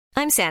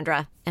I'm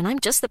Sandra, and I'm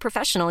just the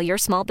professional your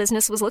small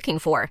business was looking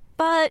for.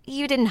 But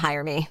you didn't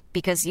hire me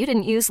because you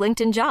didn't use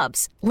LinkedIn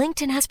Jobs.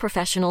 LinkedIn has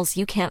professionals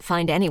you can't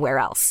find anywhere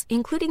else,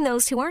 including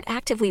those who aren't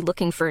actively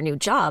looking for a new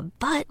job,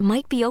 but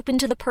might be open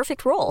to the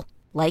perfect role,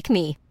 like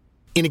me.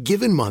 In a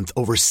given month,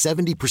 over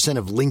 70%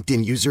 of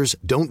LinkedIn users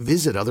don't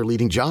visit other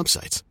leading job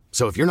sites.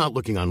 So if you're not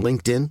looking on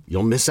LinkedIn,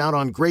 you'll miss out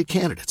on great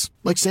candidates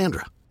like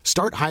Sandra.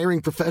 Start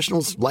hiring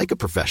professionals like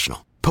a professional.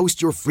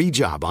 Post your free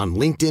job on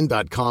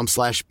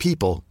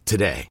linkedin.com/people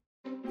today.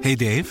 Hey,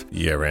 Dave.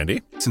 Yeah,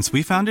 Randy. Since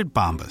we founded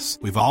Bombas,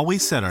 we've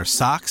always said our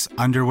socks,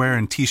 underwear,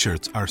 and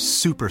T-shirts are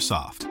super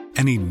soft.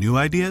 Any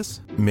new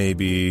ideas?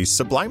 Maybe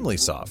sublimely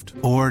soft.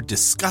 Or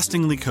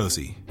disgustingly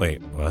cozy.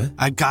 Wait, what?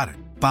 I got it.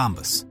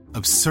 Bombas.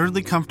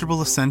 Absurdly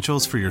comfortable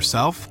essentials for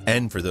yourself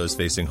and for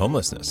those facing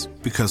homelessness.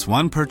 Because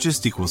one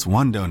purchased equals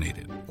one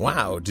donated.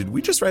 Wow, did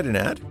we just write an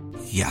ad?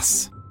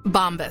 Yes.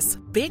 Bombas.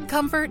 Big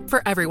comfort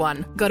for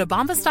everyone. Go to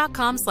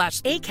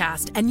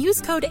bombas.com/ACAST and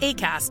use code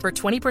ACAST for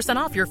 20%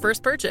 off your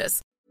first purchase.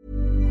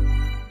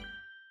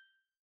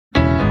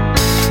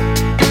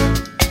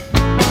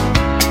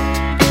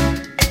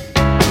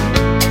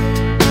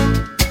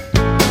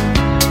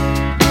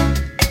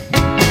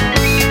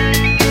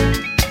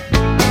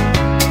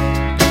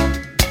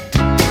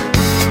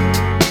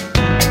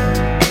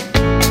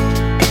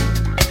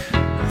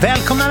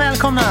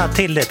 Välkomna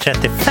till det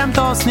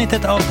 35:e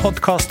avsnittet av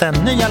podcasten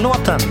Nya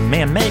låten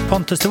med mig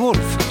Pontus de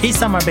Wolf i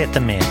samarbete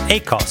med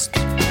Acast.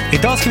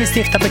 Idag ska vi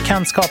stifta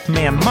bekantskap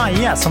med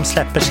Maja som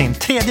släpper sin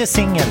tredje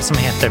singel som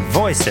heter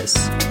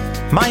Voices.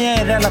 Maja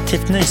är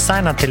relativt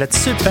nysignad till ett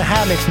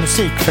superhärligt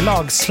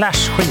musikförlag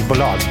 /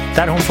 skivbolag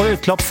där hon får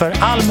utlopp för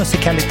all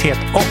musikalitet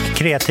och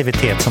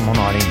kreativitet som hon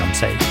har inom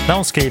sig när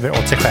hon skriver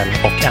åt sig själv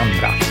och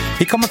andra.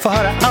 Vi kommer få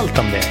höra allt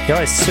om det.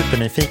 Jag är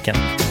supernyfiken.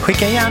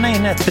 Skicka gärna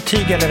in ett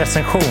betyg eller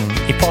recension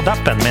i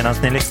poddappen medan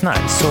ni lyssnar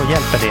så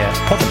hjälper det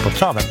podden på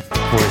traven.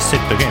 Det vore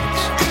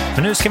supergrymt.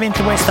 Men nu ska vi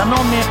inte wastea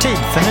någon mer tid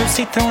för nu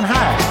sitter hon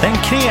här. Den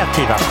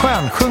kreativa,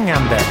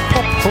 skönsjungande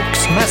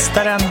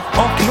pophooksmästaren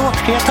och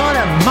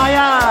låtkreatören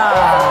Maja!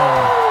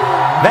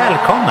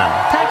 Välkommen!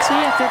 Tack så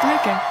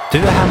jättemycket. Du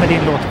är här med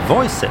din låt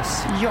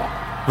Voices. Ja.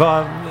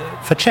 Vad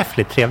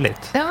förträffligt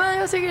trevligt. Ja, men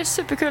jag tycker det är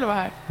superkul att vara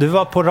här. Du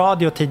var på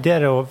radio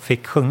tidigare och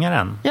fick sjunga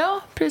den.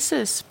 Ja,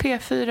 precis.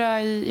 P4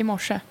 i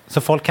morse.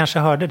 Så folk kanske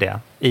hörde det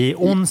i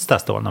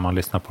onsdags då när man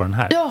lyssnar på den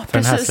här. Ja, för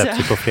precis. Den här släpps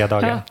ju på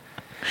fredagar. Ja.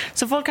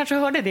 Så folk kanske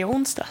hörde det i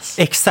onsdags.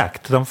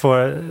 Exakt, de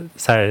får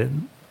så här...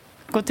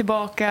 gå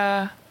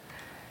tillbaka.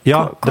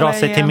 Ja, dra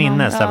sig till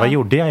minnes. Ja. Vad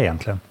gjorde jag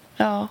egentligen?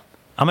 Ja.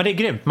 Ja, men det är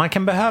grymt. Man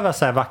kan behöva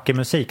så här vacker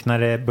musik när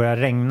det börjar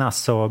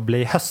regnas och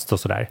bli höst och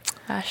sådär.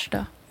 Äsch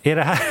då. Är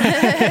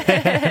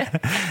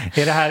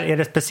är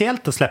det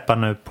speciellt att släppa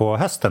nu på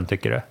hösten,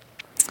 tycker du?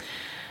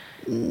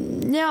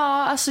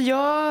 Ja, alltså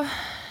jag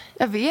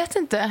vet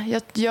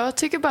inte. Jag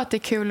tycker bara att det är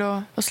kul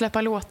att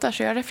släppa låtar.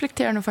 Så jag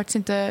reflekterar nog faktiskt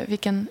inte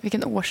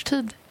vilken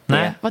årstid det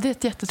är. Var det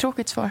ett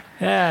jättetråkigt svar?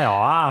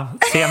 Ja,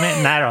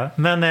 nej då.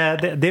 Men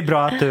det är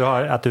bra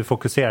att du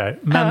fokuserar.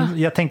 Men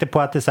jag tänkte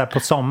på att det är så här, på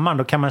sommaren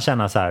då kan man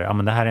känna så här, ja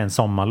men det här är en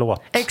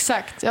sommarlåt.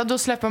 Exakt. Ja, då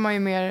släpper man ju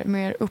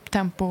mer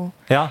upptempo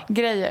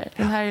grejer.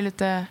 Den här är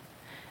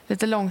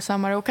lite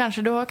långsammare och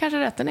kanske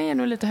rätt, den är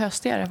nog lite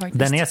höstigare faktiskt.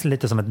 Den är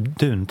lite som ett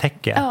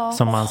duntäcke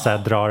som man så här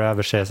drar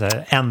över sig så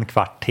här, en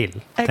kvart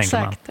till.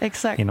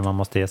 Exakt. Innan man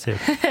måste ge sig ut.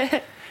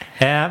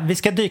 Vi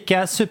ska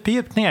dyka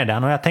superdjupt ner i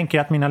den och jag tänker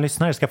att mina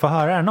lyssnare ska få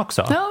höra den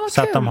också.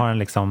 Så att de har den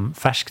liksom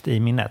färskt i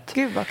minnet.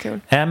 Gud vad kul.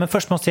 Men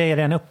först måste jag ge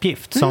dig en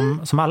uppgift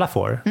som alla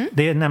får.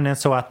 Det är nämligen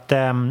så att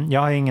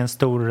jag har ingen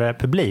stor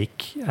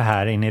publik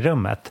här inne i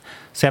rummet.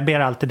 Så jag ber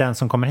alltid den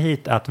som kommer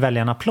hit att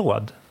välja en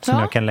applåd som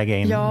jag kan lägga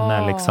in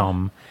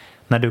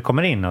när du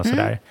kommer in och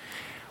sådär.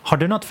 Har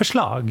du något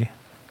förslag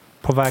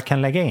på vad jag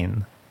kan lägga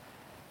in?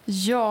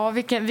 Ja,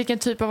 vilken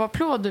typ av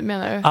applåd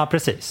menar du? Ja,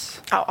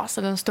 precis. Ja,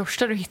 alltså den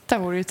största du hittar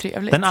vore ju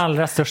trevligt. Den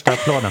allra största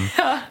applåden.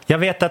 Jag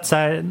vet att så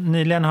här,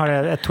 nyligen har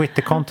jag ett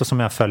Twitterkonto som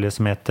jag följer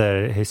som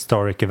heter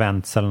Historic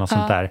Events eller något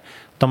sånt där.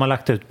 De har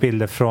lagt ut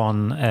bilder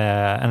från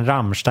en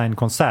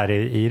Rammstein-konsert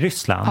i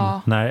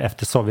Ryssland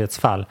efter Sovjets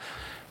fall.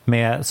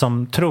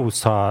 Som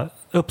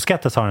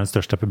uppskattas ha den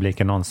största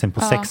publiken någonsin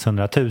på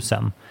 600 000.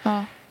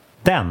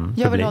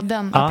 Jag vill ha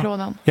den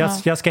applåden.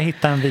 Jag ska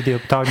hitta en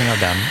videoupptagning av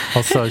den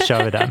och så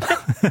kör vi den.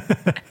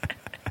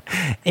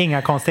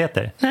 Inga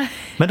konstigheter.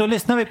 Men då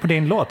lyssnar vi på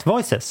din låt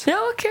Voices. Ja,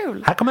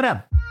 kul. Här kommer den.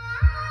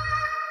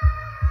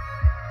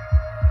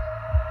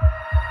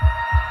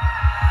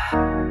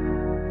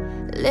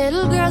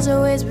 Little girls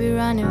always be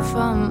running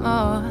from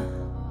more.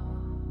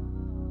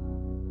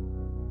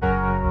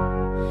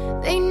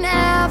 They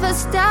never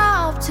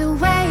stop to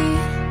wait.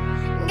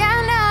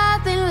 Got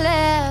nothing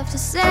left to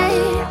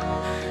say.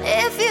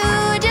 If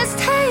you just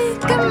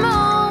take a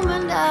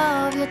moment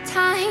of your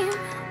time,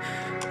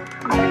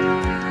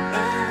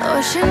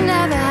 or she'll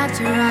never have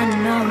to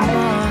run no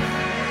more.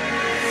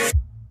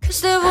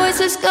 'Cause the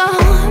voices go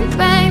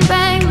bang,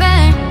 bang,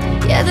 bang.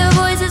 Yeah, the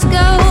voices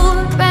go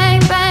bang,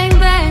 bang,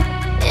 bang.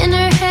 In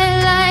her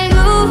head like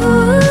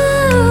ooh.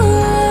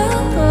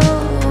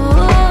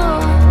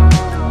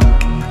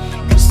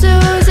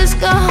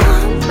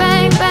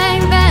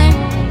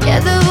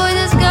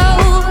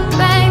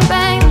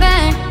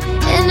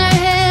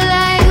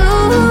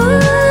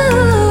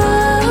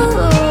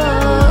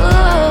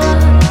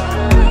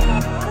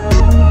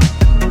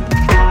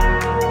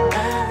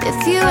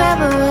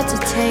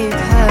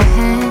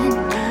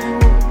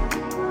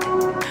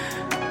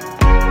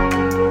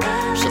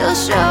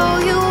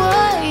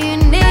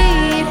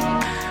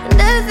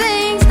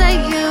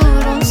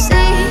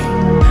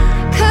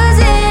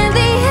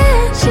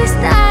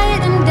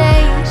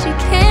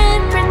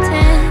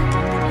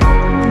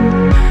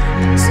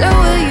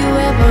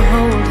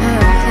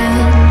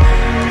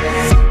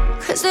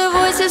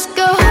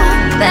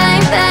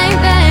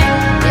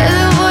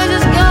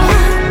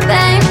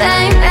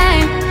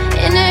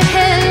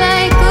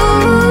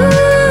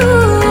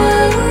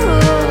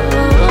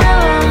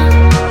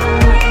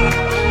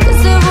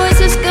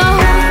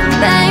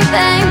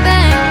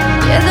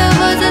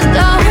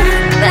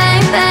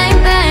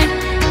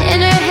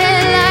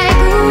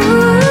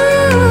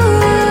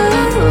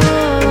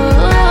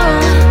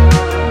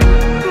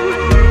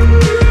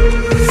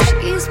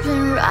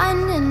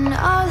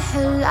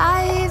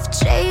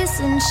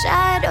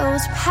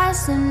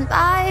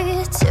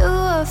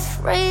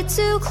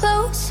 too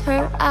close.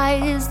 Her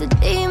eyes, the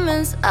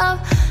demons of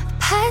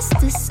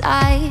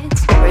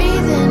pesticides.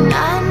 Breathing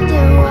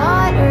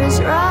underwater's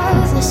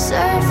rough. The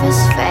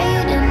surface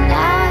fading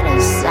out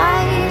of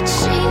sight.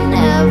 She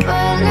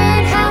never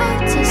learned how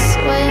to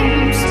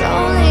swim.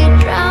 Slowly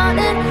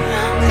drowning.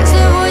 Cause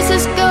the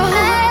voices go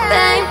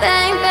bang,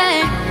 bang,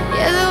 bang.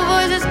 Yeah, the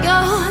voices go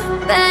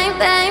bang,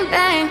 bang,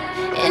 bang.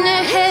 In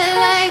her head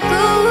like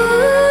ooh.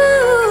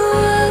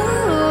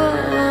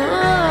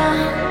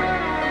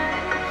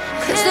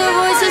 Cause the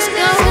voices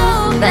go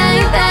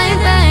bang, bang,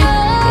 bang.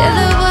 Yeah,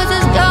 the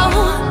voices go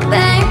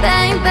bang,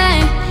 bang,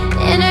 bang.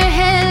 In her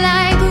head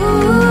like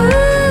ooh.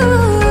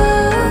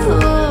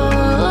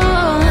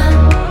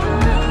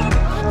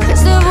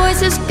 Cause the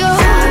voices go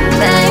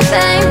bang,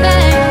 bang,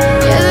 bang.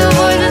 Yeah, the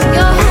voices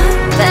go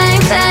bang,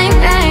 bang,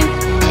 bang.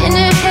 In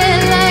her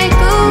head like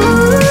ooh.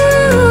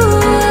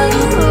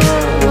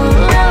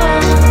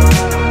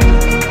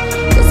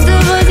 Cause the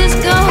voices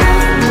go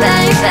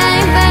bang,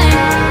 bang, bang.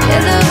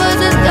 Yeah, the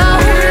voices go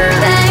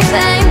bang,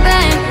 bang,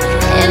 bang.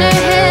 In her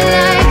head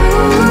like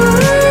ooh.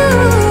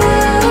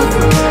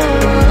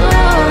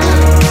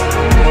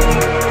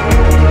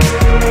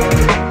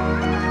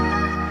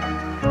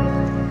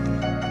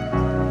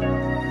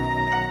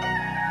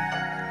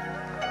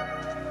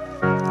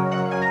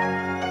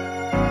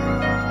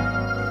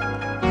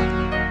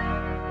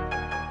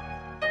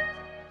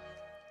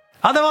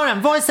 Ja, det var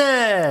den.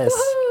 Voices!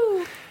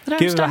 Gud vad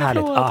Drömstjärna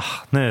härligt. applåd.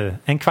 Nu,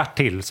 en kvart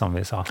till som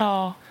vi sa.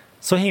 Ja,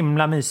 Så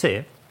himla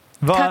mysig.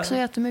 tack så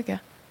jättemycket.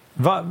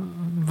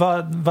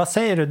 Vad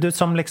säger du? Du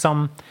som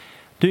liksom...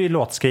 Du är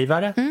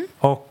låtskrivare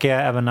och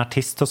även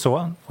artist och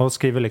så. Och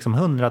skriver liksom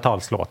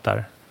hundratals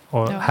låtar.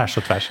 Och härs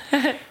och tvärs.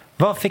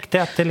 Vad fick det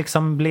att det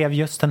liksom blev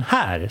just den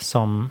här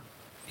som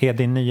är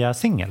din nya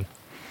singel?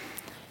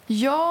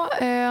 Ja,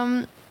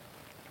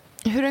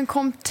 hur den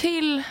kom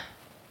till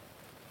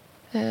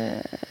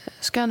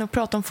ska jag nog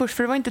prata om först.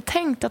 För det var inte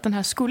tänkt att den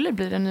här skulle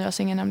bli den nya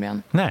singeln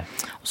nämligen. Nej.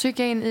 Och så gick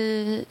jag in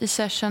i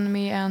session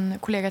med en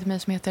kollega till mig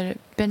som heter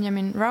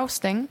Benjamin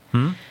Rousting.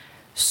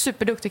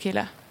 Superduktig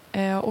kille.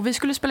 Och vi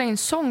skulle spela in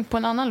sång på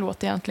en annan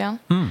låt egentligen.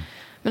 Men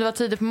det var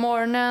tidigt på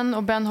morgonen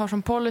och Ben har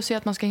som policy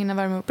att man ska hinna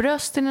värma upp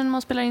rösten innan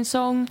man spelar in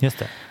sång. Just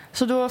det.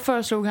 Så då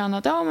föreslog han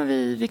att men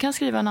vi kan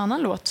skriva en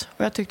annan låt.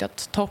 Och jag tyckte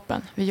att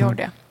toppen, vi gör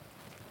det.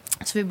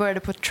 Så vi började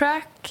på ett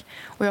track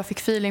och jag fick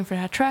feeling för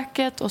det här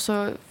tracket. Och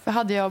så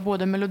hade jag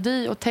både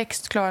melodi och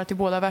text klara till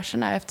båda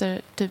verserna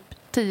efter typ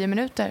 10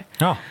 minuter.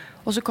 Ja.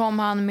 Och så kom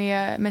han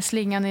med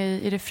slingan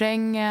i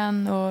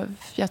refrängen. Och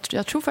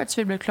jag tror faktiskt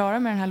vi blev klara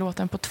med den här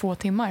låten på 2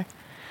 timmar.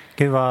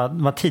 Gud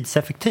vad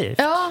tidseffektivt.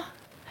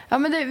 Ja,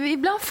 men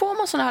ibland får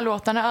man såna här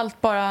låtar när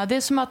allt bara... Det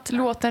är som att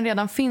låten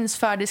redan finns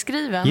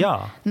färdigskriven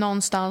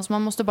någonstans.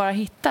 Man måste bara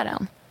hitta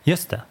den.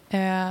 Just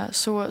det.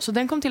 Så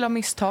den kom till av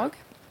misstag.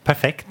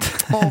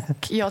 Perfekt.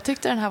 Och jag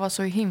tyckte den här var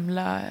så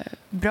himla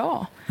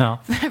bra. Ja.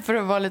 För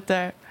att vara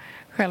lite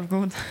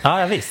självgod.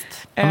 Ja,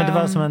 visst. Ja, men det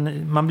var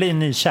som man blir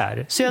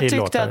nykär. Så jag i tyckte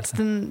låtar. att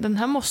den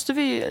här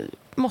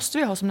måste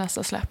vi ha som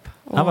nästa släpp.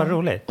 Ja, vad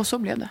roligt. Och så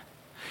blev det.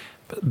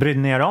 Brydde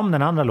ni er om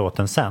den andra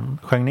låten sen?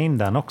 Sjöng ni in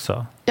den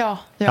också? Ja,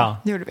 det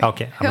gjorde vi.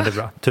 Okej, men det är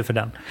bra. Tur för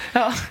den.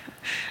 Ja.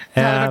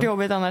 Det hade varit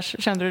jobbigt annars,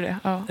 kände du det?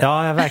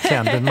 Ja,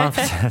 verkligen. Man,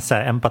 så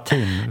här,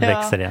 empatin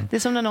växer igen. Det är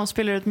som när någon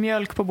spiller ut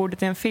mjölk på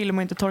bordet i en film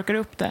och inte torkar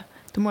upp det.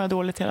 Då mår jag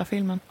dåligt hela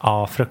filmen.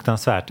 Ja,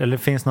 fruktansvärt. Eller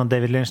det finns någon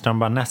David Lynch där de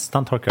bara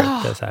nästan torkar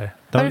upp det så här.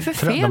 Vad är det för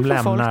fel de på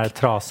lämnar folk?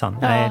 trasan.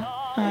 Ja.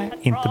 Nej,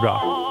 inte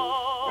bra.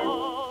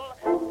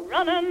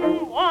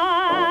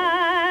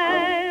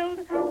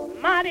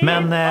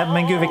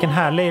 Men gud, vilken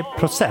härlig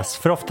process.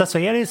 För ofta så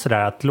är det ju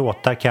sådär att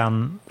låtar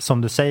kan,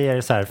 som du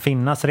säger, så här,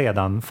 finnas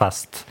redan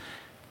fast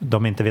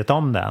de inte vet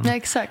om den. Ja,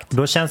 exakt.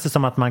 Då känns det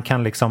som att man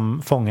kan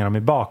liksom fånga dem i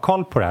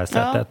bakhåll på det här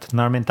sättet.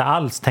 När de inte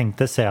alls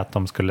tänkte sig att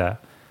de skulle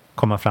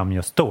komma fram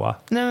just då.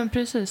 Nej, men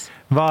precis.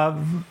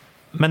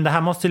 Men det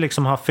här måste ju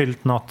liksom ha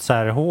fyllt något så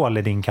här hål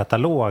i din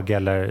katalog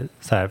eller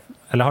så här,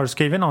 eller har du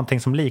skrivit någonting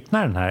som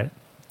liknar den här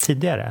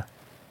tidigare?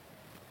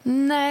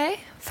 Nej,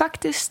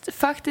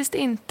 faktiskt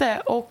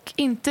inte. Och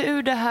inte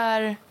ur det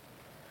här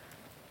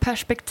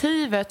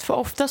perspektivet. För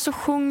ofta så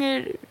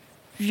sjunger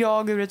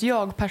jag ur ett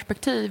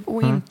jag-perspektiv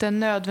och inte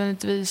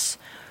nödvändigtvis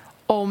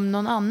om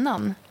någon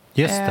annan.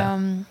 Just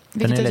det.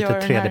 Den är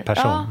lite tredje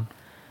person.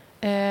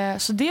 Ja.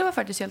 Så det var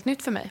faktiskt helt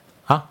nytt för mig.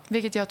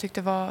 Vilket jag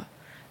tyckte var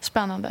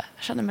spännande.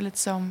 Jag kände mig lite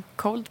som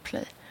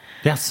Coldplay.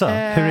 Jaså,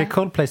 hur är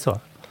Coldplay så?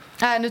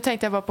 Nu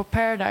tänkte jag bara på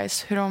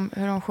Paradise.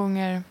 Hur de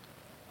sjunger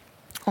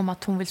om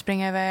att hon vill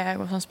springa iväg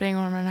och så springer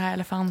hon med den här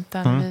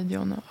elefanten i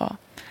videon. Och,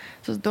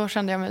 så då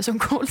kände jag mig som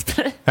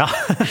Coldplay. Ja.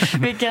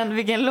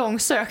 vilken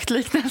långsökt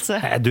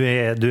liknelse.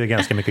 Du är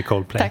ganska mycket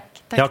Coldplay.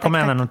 Tack, jag kommer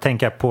även att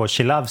tänka på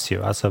She Loves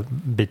You, alltså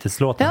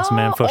Beatles-låten som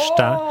är den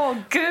första.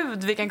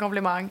 Gud, vilken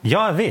komplimang.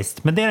 Ja,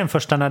 visst. Men det är den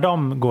första när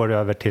de går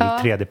över till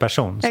tredje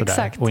person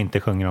sådär, och inte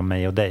sjunger om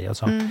mig och dig och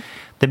så.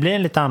 Det blir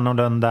en lite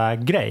annorlunda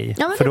grej.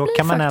 Ja, för då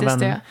kan man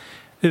även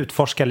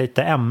utforska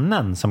lite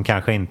ämnen som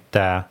kanske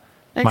inte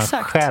man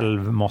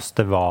själv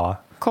måste vara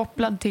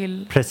kopplad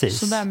till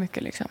så där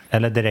mycket liksom.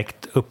 Eller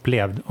direkt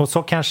upplevd. Och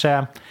så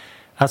kanske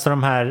alltså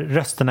de här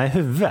rösterna i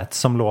huvudet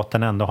som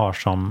låten ändå har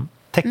som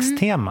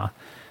texttema.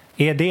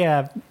 Är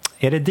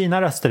det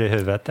dina röster i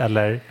huvudet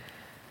eller?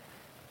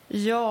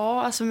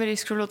 Ja, alltså med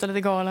risk för att låta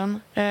lite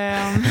galen.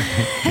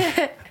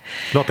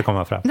 Låt det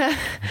komma fram. Ja,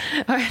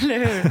 eller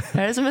hur?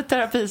 Det är som ett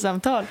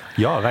terapisamtal.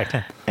 Ja,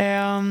 verkligen.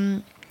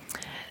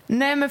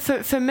 Nej, men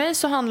för mig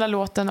så handlar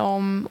låten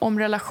om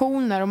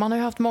relationer. Och man har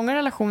ju haft många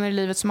relationer i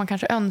livet som man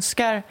kanske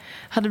önskar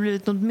hade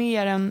blivit något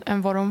mer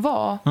än vad de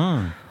var.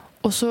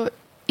 Och så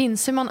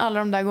inser man alla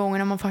de där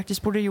gångerna man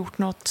faktiskt borde gjort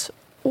något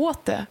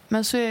åt det.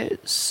 Men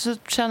så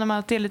känner man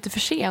att det är lite för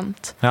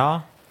sent.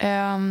 Ja.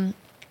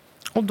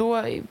 Och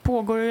då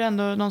pågår ju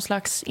ändå någon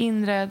slags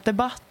inre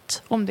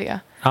debatt om det.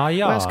 Ja. Och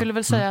jag skulle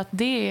väl säga att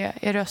det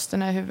är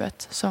rösterna i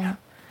huvudet som...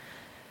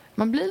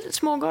 Man blir lite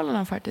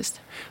smågalen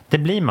faktiskt. Det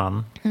blir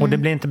man. Och det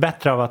blir inte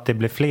bättre av att det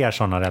blir fler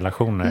sådana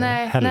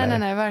relationer heller.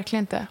 Nej,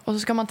 verkligen inte. Och så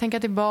ska man tänka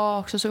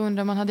tillbaka och så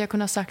undrar man, hade jag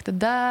kunnat sagt det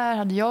där?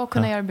 Hade jag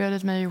kunnat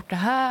erbjudit mig och gjort det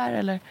här?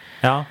 Eller...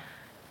 Ja.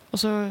 Och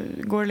så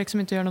går det liksom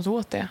inte att göra något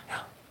åt det. Ja.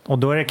 Och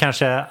då är det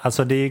kanske,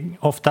 alltså det är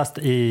oftast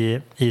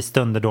i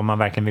stunder då man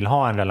verkligen vill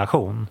ha en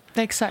relation.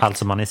 Exakt.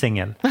 Alltså man är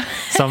singel.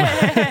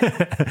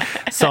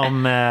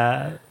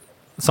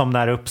 Som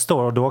där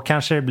uppstår. Och då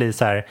kanske det blir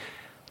så här,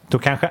 då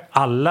kanske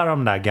alla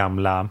de där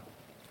gamla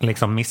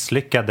liksom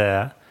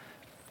misslyckade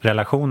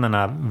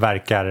relationerna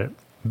verkar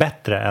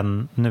bättre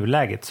än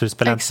nuläget. Så det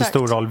spelar inte så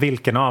stor roll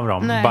vilken av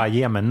dem. Nej. Bara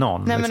ge mig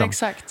någon. Nej, liksom. Men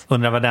exakt.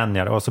 Undrar vad den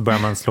gör. Och så börjar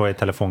man slå i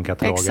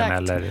telefonkatalogen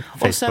eller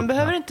Facebook. Och sen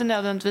behöver det inte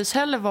nödvändigtvis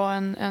heller vara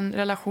en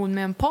relation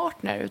med en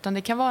partner. Utan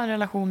det kan vara en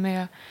relation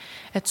med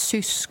ett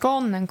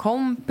syskon, en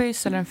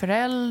kompis eller en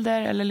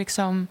förälder. Eller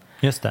liksom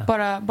just det.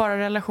 Bara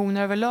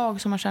relationer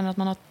överlag som man känner att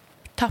man har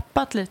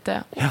tappat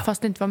lite.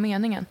 Fast det inte var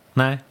meningen.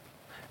 Nej.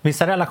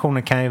 Vissa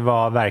relationer kan ju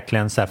vara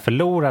verkligen så här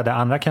förlorade.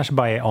 Andra kanske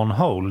bara är on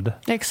hold.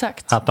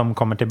 Exakt. Att de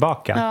kommer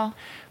tillbaka. Ja.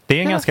 Det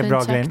är en ganska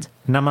bra grej.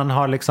 När man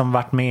har liksom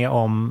varit med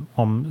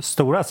om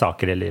stora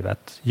saker i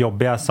livet.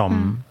 Jobbiga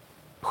som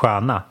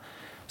sköna.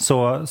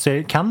 Så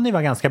kan det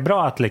vara ganska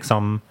bra att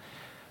liksom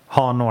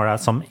ha några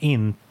som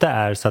inte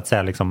är så att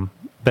säga liksom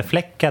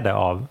befläckade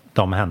av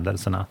de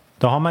händelserna.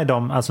 Då har man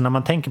ju alltså när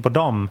man tänker på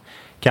de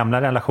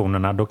gamla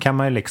relationerna. Då kan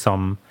man ju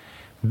liksom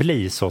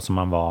bli så som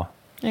man var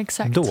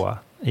då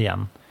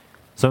igen.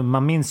 Så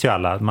man minns ju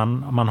alla,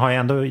 man har ju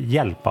ändå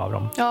hjälp av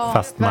dem,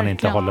 fast man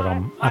inte håller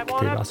dem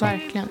aktiva. Så.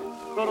 Verkligen.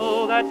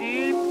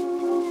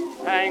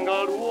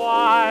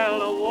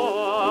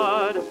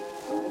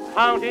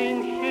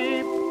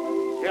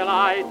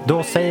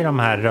 Då säger de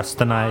här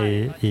rösterna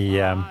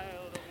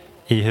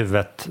i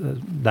huvudet,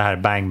 det här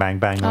bang, bang,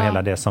 bang och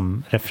hela det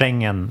som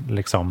refrängen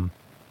liksom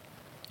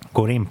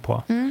går in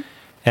på.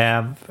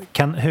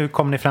 Hur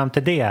kom ni fram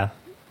till det?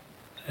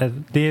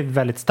 Det är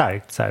väldigt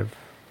starkt så här.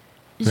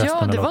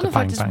 Ja, det var nog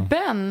faktiskt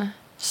Ben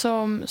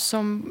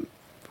som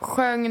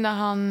sjöng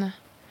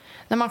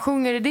när man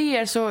sjunger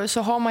idéer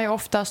så har man ju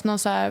oftast någon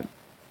så här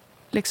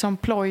liksom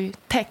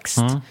plojtext.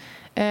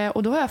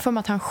 Och då har jag för mig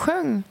att han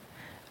sjöng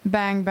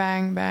bang,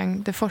 bang,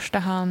 bang det första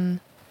han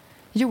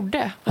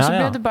gjorde. Och så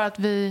blev det bara att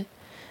vi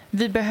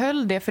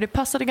behöll det, för det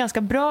passade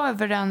ganska bra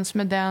överens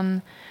med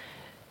den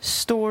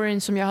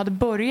storyn som jag hade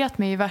börjat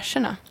med i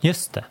verserna.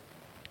 Just det.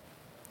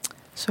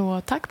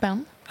 Så tack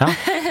Ben. Ja,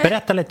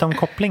 berätta lite om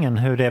kopplingen,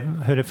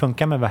 hur det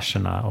funkar med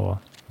verserna och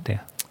det.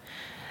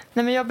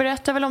 Nej, men jag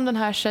berättar väl om den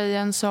här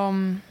tjejen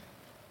som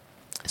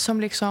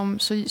liksom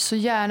så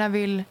gärna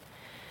vill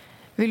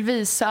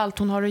visa allt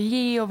hon har att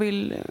ge och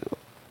vill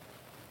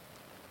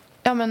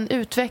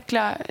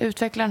utveckla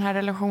den här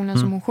relationen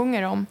som hon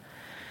sjunger om.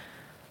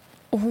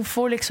 Och hon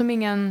får liksom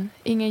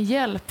ingen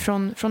hjälp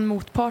från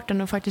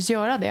motparten att faktiskt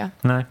göra det.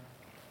 Nej.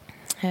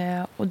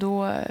 Och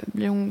då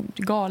blir hon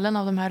galen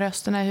av de här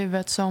rösterna i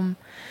huvudet som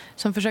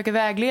försöker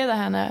vägleda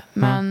henne.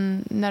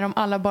 Men när de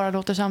alla bara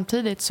låter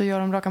samtidigt så gör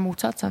de raka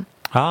motsatsen.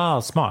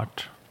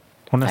 Smart.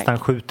 Hon nästan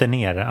skjuter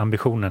ner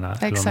ambitionerna.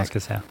 Eller vad man ska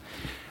säga.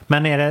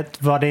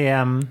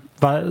 Men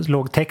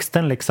låg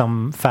texten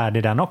liksom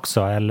färdig den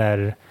också?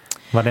 Eller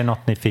var det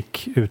något ni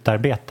fick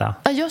utarbeta?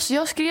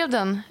 Jag skrev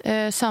den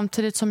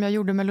samtidigt som jag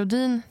gjorde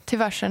melodin till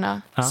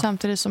verserna.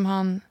 Samtidigt som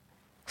han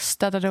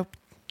städade upp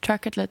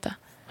tracket lite.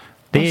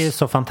 Det är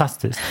så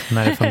fantastiskt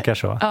när det funkar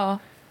så.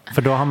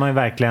 För då har man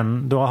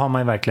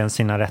ju verkligen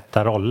sina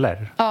rätta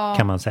roller,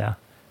 kan man säga.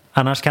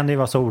 Annars kan det ju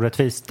vara så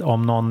orättvist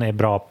om någon är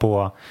bra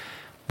på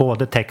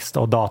både text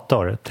och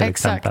dator till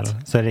exempel.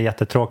 Så är det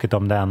jättetråkigt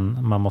om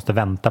man måste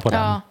vänta på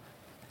den.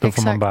 Då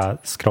får man bara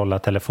scrolla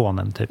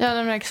telefonen typ. Ja,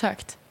 men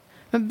exakt.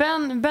 Men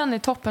Ben är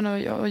toppen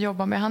att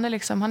jobba med. Han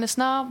är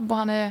snabb och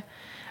han är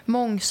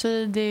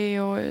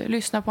mångsidig och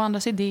lyssnar på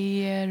andras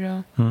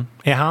idéer.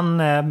 Är han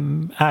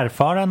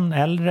erfaren,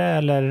 äldre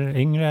eller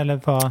yngre?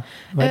 Eller vad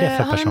är det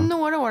för person? Han är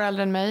några år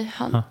äldre än mig.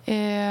 Han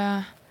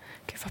är...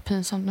 Gud vad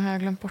pinsamt, nu har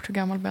jag glömt bort hur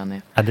gammal Ben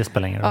är. Ja, det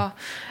spelar ingen roll.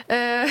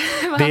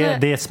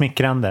 Det är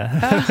smickrande.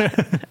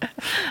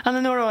 Han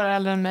är några år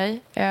äldre än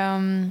mig.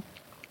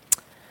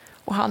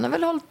 Och han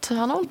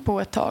har hållit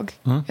på ett tag.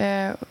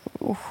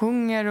 Och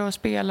sjunger och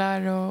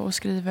spelar och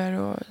skriver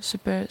och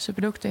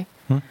superduktig.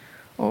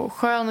 Och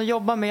skön att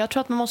jobba med. Jag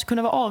tror att man måste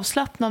kunna vara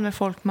avslappnad med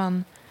folk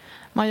man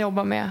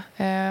jobbar med.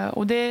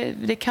 Och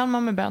det kan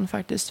man med Ben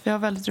faktiskt. Vi har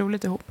väldigt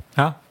roligt ihop.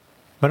 Ja,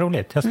 vad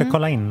roligt. Jag ska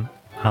kolla in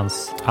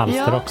hans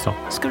alster också.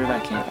 Ja, ska du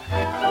verkligen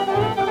göra.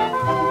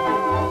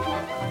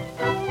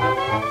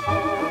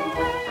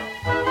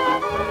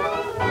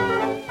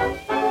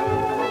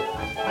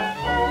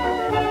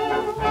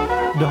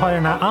 Du har ju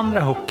den här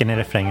andra hooken i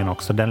refrängen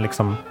också. Den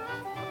liksom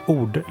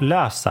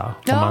ordlösa,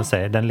 får man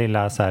säga. Den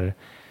lilla så här,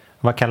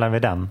 vad kallar vi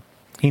den?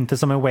 Inte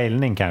som en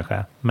wailning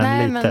kanske, men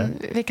nej, lite. Men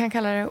vi kan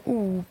kalla det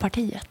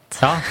O-partiet.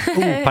 Ja,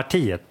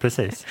 O-partiet,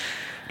 precis.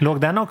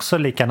 Låg den också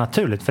lika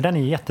naturligt? För den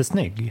är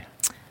jättesnygg.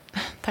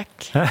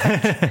 Tack.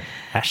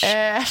 Äsch.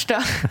 Äsch då.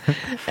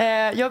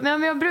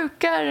 Jag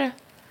brukar...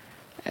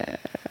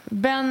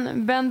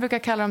 Ben brukar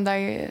kalla de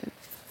där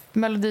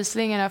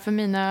melodislingarna för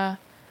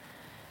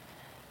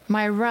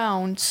my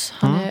rounds.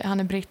 Han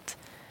är britt.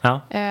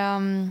 Ja.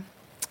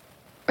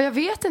 Och jag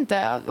vet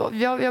inte.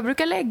 Jag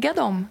brukar lägga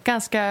dem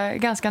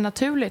ganska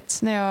naturligt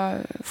när jag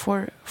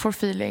får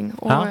feeling.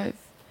 Och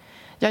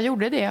jag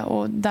gjorde det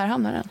och där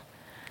hamnar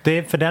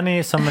den. För den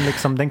är som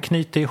liksom, den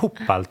knyter ihop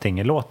allting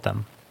i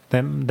låten.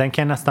 Den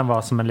kan nästan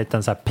vara som en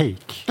liten så här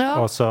peak. Ja.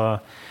 Och så,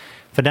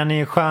 för den är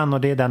ju skön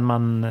och det är den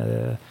man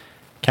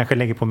kanske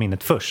lägger på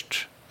minnet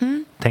först.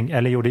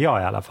 Eller gjorde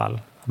jag i alla fall.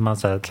 Man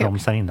så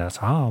tromsar in där och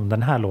så,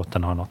 den här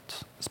låten har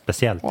något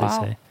speciellt i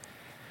sig.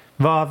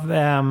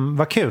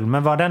 Vad kul,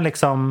 men var den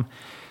liksom...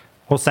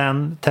 Och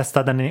sen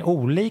testade ni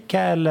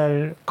olika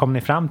eller kom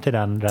ni fram till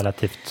den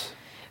relativt fort?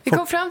 Vi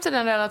kom fram till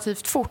den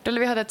relativt fort, eller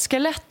vi hade ett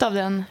skelett av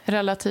den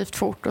relativt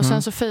fort. Och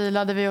sen så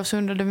filade vi och så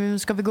undrade vi,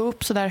 ska vi gå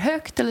upp så där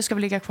högt eller ska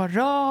vi ligga kvar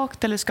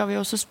rakt? Eller ska vi...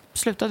 Och så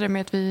slutade det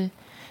med att vi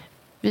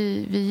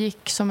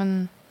gick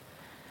som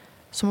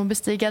att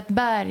bestiga ett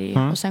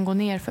berg och sen gå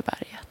ner för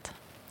berget.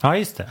 Ja,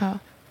 just det. Ja.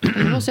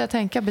 Då måste jag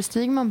tänka,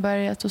 bestiger man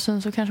berget och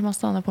sen så kanske man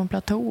stannar på en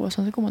platå och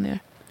sen så går man ner.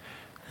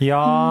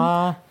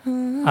 Ja,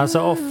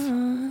 alltså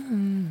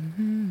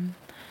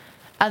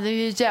Ja, det är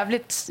ju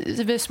jävligt,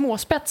 det blir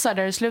småspetsar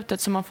där i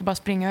slutet som man får bara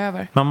springa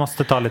över. Man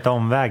måste ta lite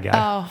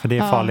omvägar, för det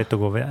är farligt att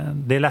gå.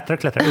 Det är lättare att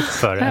klättra upp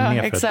för än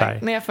ner för ett berg.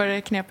 Nerför är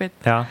knepigt.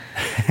 Ja.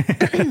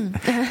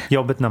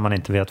 Jobbigt när man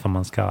inte vet var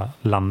man ska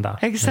landa.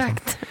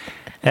 Exakt.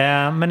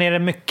 Men är det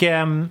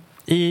mycket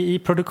i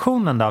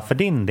produktionen då, för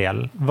din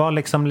del? Vad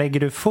liksom lägger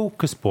du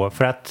fokus på?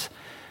 För att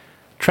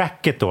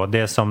tracket då,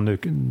 det som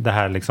det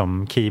här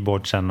liksom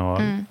keyboardsen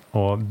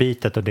och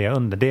beatet och det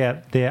under,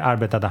 det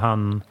arbetade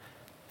han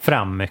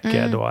fram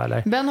mycket då,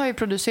 eller? Ben har ju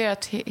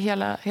producerat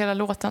hela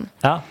låten.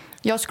 Ja.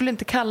 Jag skulle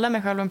inte kalla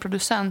mig själv en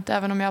producent,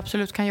 även om jag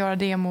absolut kan göra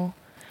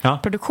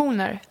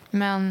demoproduktioner.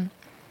 Men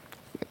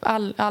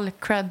all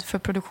cred för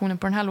produktionen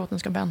på den här låten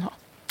ska Ben ha.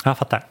 Jag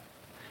fattar.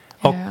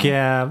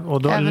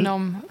 Och då... Även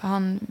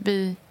om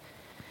vi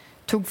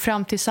tog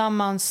fram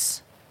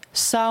tillsammans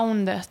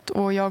soundet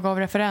och jag gav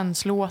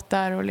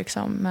referenslåtar och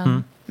liksom,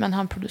 men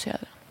han producerade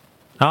den.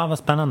 Ja, vad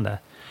spännande.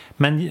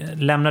 Men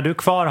lämnar du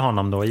kvar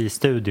honom då i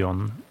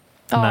studion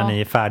när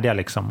ni är färdiga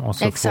liksom? Och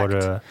så exakt. får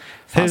du...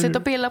 Han sitter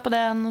och pillar på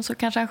den och så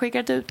kanske han skickar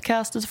ett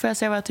utkast och så får jag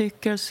se vad jag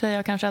tycker och så säger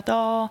jag kanske att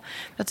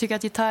jag tycker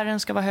att gitarren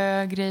ska vara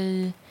högre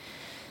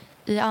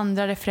i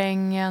andra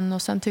refrängen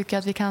och sen tycker jag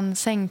att vi kan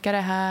sänka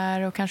det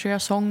här och kanske göra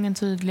sången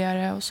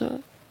tydligare och så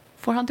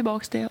får han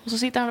tillbaks det och så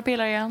sitter han och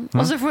pillar igen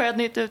och så får jag ett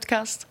nytt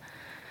utkast.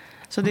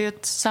 Så det är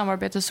ett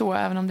samarbete så,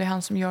 även om det är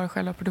han som gör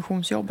själva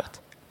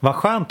produktionsjobbet. Vad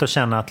skönt att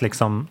känna att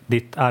liksom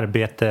ditt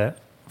arbete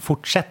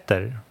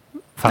fortsätter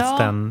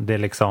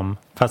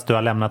fast du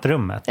har lämnat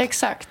rummet.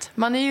 Exakt.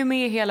 Man är ju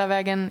med hela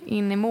vägen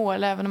in i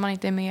mål även om man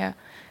inte är med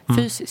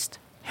fysiskt.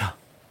 Ja.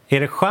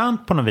 Är det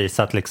skönt på något vis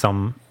att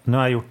liksom, nu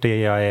har jag gjort det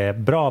jag är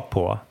bra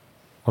på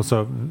och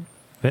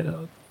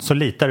så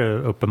litar du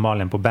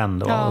uppenbarligen på Ben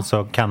då, och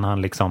så kan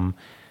han liksom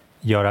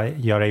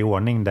göra i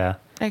ordning det.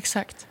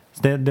 Exakt.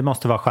 Det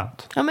måste vara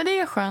skönt. Ja, men det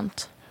är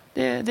skönt.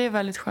 Det är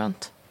väldigt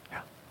skönt. Ja.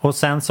 Och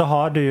sen så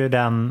har du ju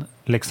den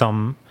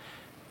liksom...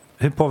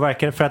 Hur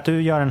påverkar det? För att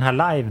du gör den här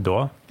live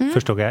då,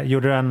 förstod jag.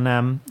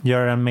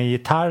 Gör den med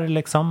gitarr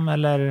liksom,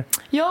 eller?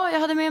 Ja, jag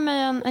hade med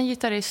mig en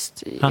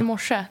gitarrist i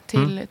morse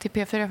till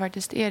P4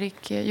 faktiskt.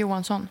 Erik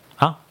Johansson.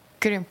 Ja.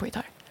 Grym på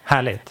gitarr.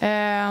 Härligt.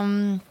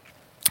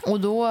 Och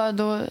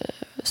då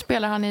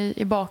spelar han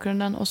i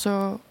bakgrunden och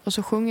så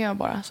sjunger jag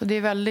bara. Så det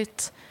är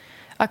väldigt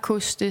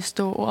akustiskt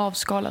och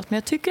avskalat. Men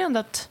jag tycker ändå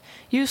att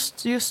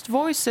just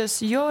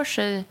Voices gör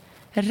sig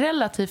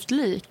relativt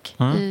lik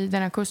i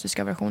den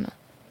akustiska versionen.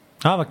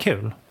 Ja, vad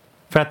kul.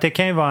 För att det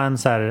kan ju vara en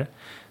så här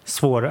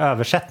svår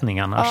översättning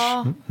annars.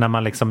 Ja. När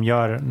man liksom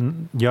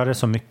gör det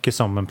så mycket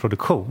som en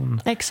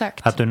produktion.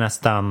 Exakt. Att du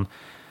nästan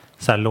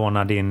så här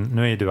lånar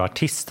nu är ju du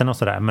artisten och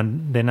sådär,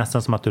 men det är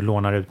nästan som att du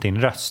lånar ut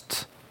din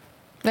röst.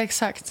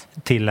 Exakt.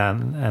 Till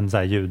en så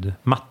här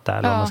ljudmatta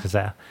eller vad man ska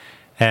säga.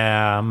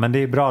 Men det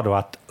är bra då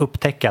att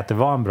upptäcka att det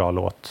var en bra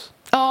låt.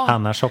 Ja.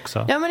 Annars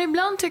också. Ja, men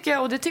ibland tycker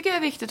jag, och det tycker jag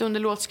är viktigt under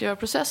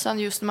låtskrivarprocessen,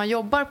 just när man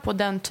jobbar på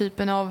den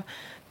typen av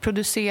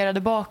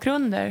producerade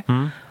bakgrunder.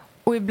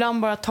 Och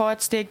ibland bara ta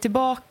ett steg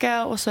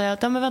tillbaka och säga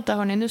att men vänta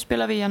hörni, nu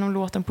spelar vi igenom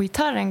låten på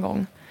gitarr en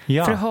gång.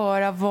 Ja. För att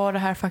höra vad det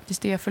här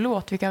faktiskt är för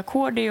låt, vilka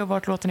ackord det är och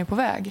vart låten är på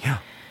väg.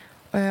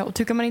 Ja. Och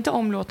tycker man inte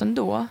om låten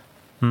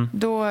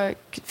då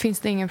finns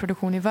det ingen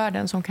produktion i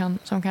världen som kan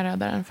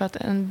rädda den. För att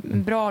en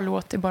bra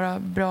låt är bara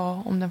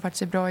bra om den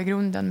faktiskt är bra i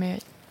grunden med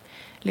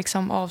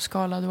liksom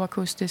avskalad och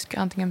akustisk,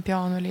 antingen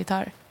piano eller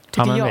gitarr.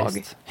 Tycker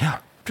jag. Ja.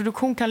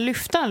 Produktion kan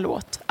lyfta en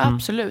låt,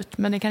 absolut,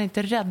 men det kan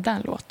inte rädda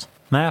en låt.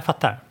 Nej, jag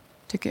fattar.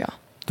 Tycker jag.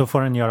 Då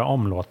får den göra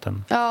om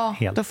låten. Ja,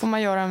 helt. Då får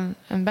man göra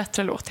en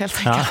bättre låt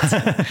helt enkelt. Ja.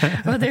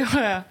 Och det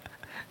har jag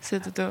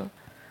suttit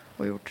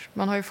och gjort.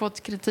 Man har ju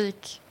fått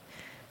kritik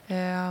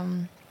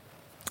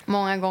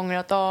många gånger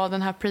att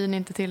den här preen är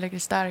inte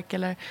tillräckligt stark,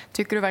 eller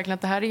tycker du verkligen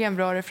att det här är en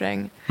bra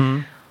refräng?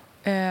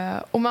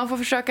 Och man får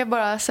försöka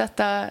bara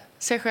sätta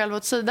sig själv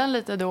åt sidan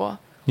lite då.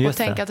 Och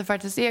tänka att det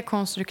faktiskt är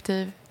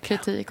konstruktiv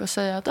kritik och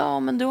säga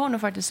att men du har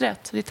nog faktiskt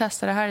rätt. Vi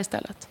testar det här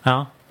istället.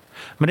 Ja.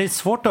 Men det är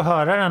svårt att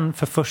höra den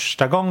för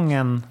första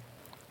gången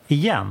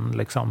igen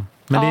liksom.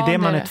 Men det är det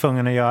man är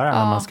tvungen att göra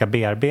när man ska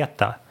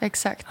bearbeta.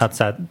 Exakt. Att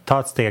så här, ta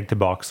ett steg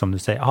tillbaka som du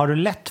säger. Har du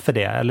lätt för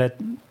det? Eller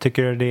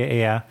tycker du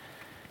det är...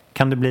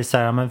 Kan du bli så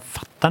här, men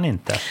fattar ni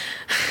inte?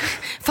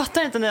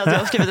 Fattar inte ni att jag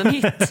har skrivit en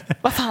hit?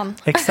 Vad fan?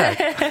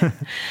 Exakt.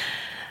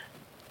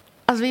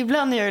 Alltså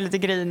ibland är jag lite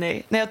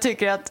grinig när jag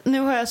tycker att nu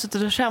har jag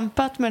suttit och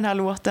kämpat med den här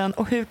låten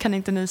och hur kan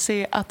inte ni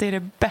se att det är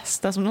det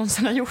bästa som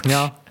någonsin har gjorts?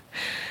 Ja.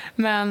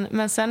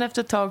 Men sen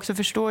efter ett tag så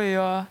förstår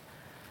jag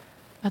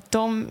att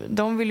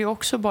de vill ju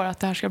också bara att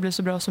det här ska bli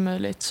så bra som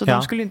möjligt. Så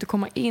de skulle inte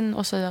komma in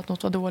och säga att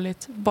något var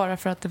dåligt bara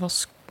för att det var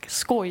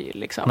skoj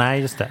liksom.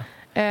 Nej, just det.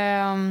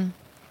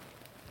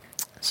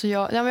 Så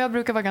jag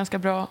brukar vara ganska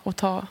bra att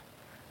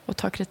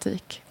ta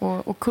kritik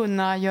och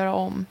kunna göra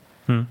om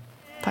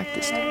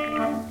faktiskt.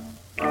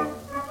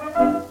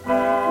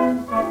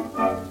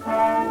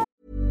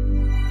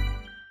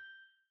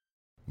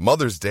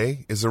 Mother's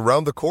Day is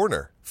around the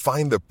corner.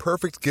 Find the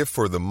perfect gift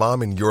for the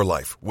mom in your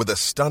life with a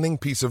stunning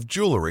piece of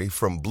jewelry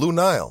from Blue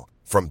Nile.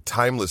 From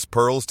timeless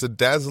pearls to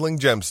dazzling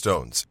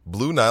gemstones,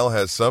 Blue Nile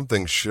has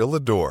something she'll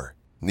adore.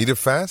 Need it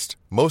fast?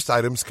 Most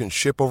items can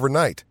ship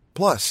overnight.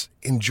 Plus,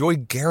 enjoy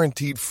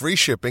guaranteed free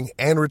shipping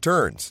and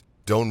returns.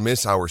 Don't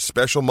miss our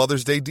special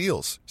Mother's Day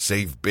deals.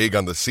 Save big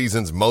on the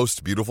season's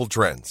most beautiful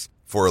trends.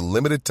 For a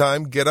limited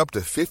time, get up to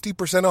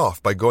 50%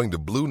 off by going to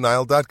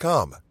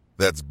BlueNile.com.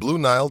 That's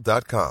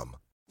BlueNile.com.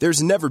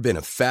 There's never been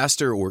a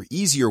faster or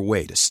easier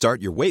way to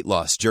start your weight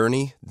loss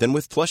journey than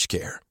with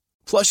PlushCare.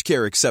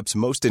 PlushCare accepts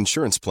most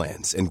insurance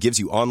plans and gives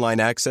you online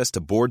access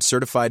to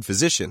board-certified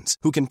physicians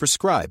who can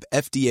prescribe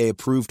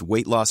FDA-approved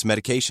weight loss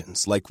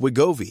medications like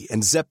Wegovy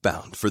and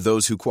Zepbound for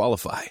those who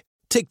qualify.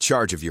 Take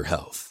charge of your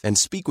health and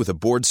speak with a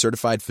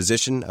board-certified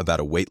physician about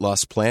a weight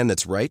loss plan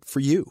that's right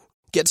for you.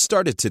 Get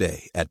started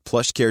today at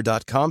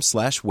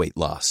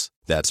plushcare.com/weightloss.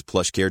 That's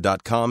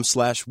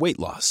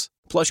plushcare.com/weightloss.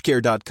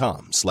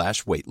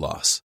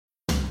 plushcare.com/weightloss.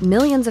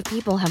 Millions of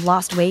people have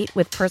lost weight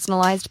with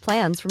personalized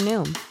plans from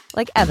Noom.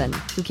 Like Evan,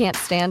 who can't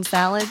stand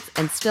salads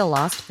and still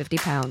lost 50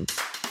 pounds.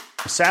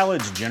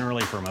 Salads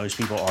generally for most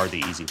people are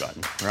the easy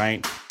button,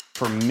 right?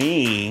 For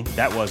me,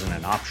 that wasn't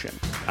an option.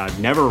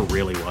 I never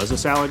really was a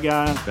salad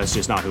guy. That's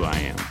just not who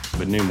I am.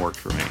 But Noom worked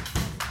for me.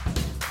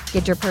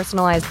 Get your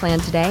personalized plan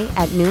today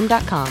at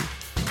Noom.com.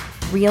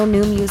 Real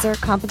Noom user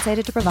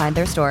compensated to provide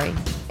their story.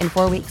 In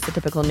 4 weeks, the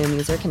typical Noom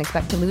user can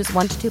expect to lose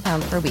 1 to 2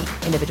 pounds per week.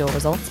 Individual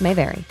results may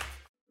vary.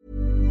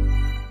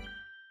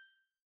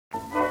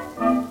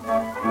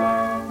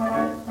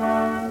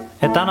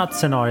 Ett annat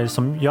scenario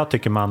som jag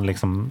tycker man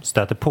liksom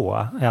stöter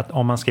på är att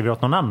om man skriver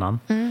åt någon annan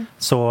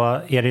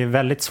så är det ju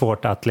väldigt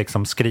svårt att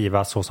liksom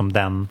skriva så som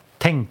den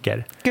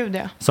tänker. Gud,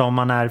 ja. Så om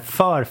man är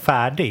för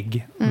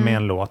färdig med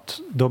en låt,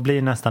 då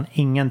blir nästan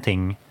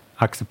ingenting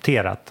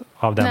accepterat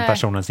av den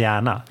personens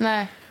hjärna.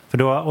 Nej. För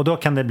då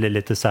kan det bli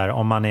lite så här,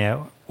 om man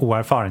är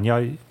oerfaren.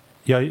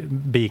 Jag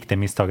begick det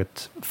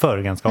misstaget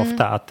förr ganska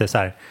ofta, att det är så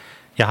här,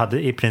 jag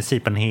hade i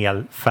princip en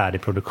hel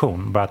färdig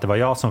produktion, bara att det var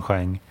jag som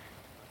sjöng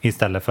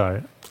istället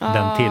för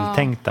den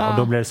tilltänkta. Och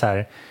då blir det så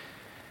här,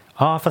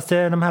 fast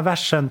de här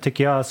versen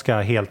tycker jag ska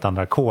ha helt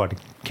andra ackord,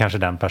 kanske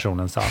den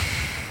personen sa.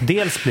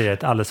 Dels blir det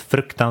ett alldeles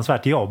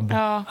fruktansvärt jobb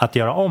att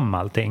göra om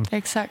allting.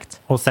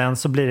 Exakt. Och sen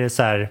så blir det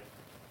så här,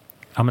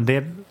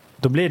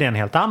 då blir det en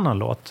helt annan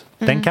låt.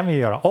 Den kan vi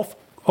göra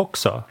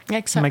också.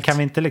 Exakt. Men kan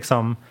vi inte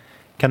liksom,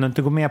 kan du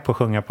inte gå med på att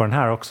sjunga på den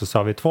här också, så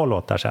har vi 2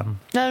 låtar sen.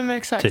 Nej, men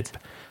exakt. Typ.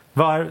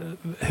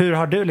 Hur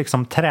har du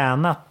liksom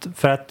tränat?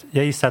 För att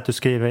jag gissar att du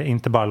skriver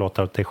inte bara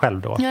låtar åt dig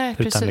själv då. Nej,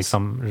 utan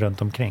liksom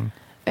runt omkring.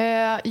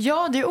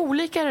 Ja, det är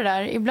olika det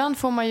där. Ibland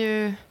får man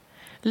ju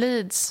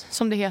leads,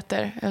 som det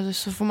heter.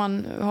 Så får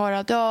man höra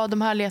att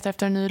de här letar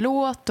efter en ny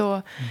låt och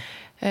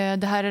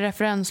det här är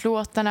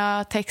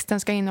referenslåtarna, texten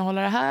ska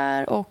innehålla det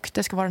här och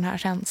det ska vara den här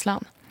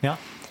känslan. Ja.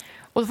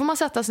 Och då får man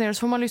sätta sig ner och så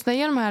får man lyssna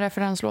igenom de här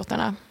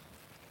referenslåtarna.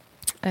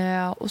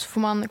 Och så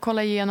får man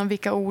kolla igenom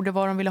vilka ord det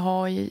var de ville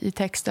ha i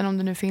texten, om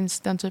det nu finns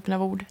den typen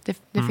av ord.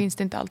 Det finns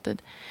det inte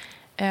alltid.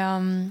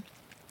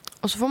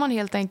 Och så får man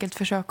helt enkelt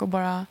försöka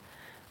bara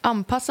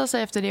anpassa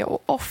sig efter det.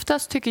 Och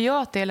oftast tycker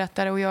jag att det är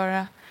lättare att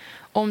göra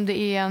om det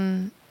är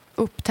en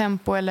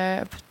upptempo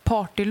eller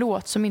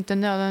partylåt som inte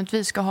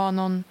nödvändigtvis ska ha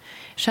någon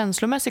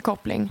känslomässig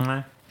koppling.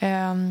 Nej.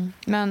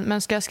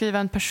 Men ska jag skriva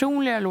en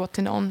personligare låt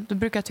till någon, då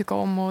brukar jag tycka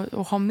om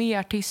att ha med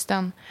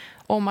artisten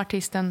om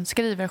artisten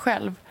skriver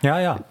själv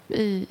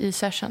i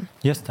session.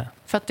 Just det.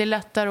 För att det är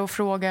lättare att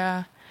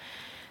fråga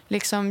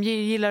liksom,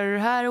 gillar du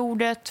det här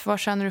ordet? Vad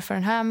känner du för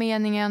den här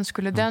meningen?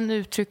 Skulle den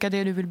uttrycka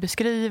det du vill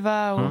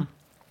beskriva? Och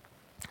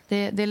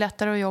det är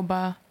lättare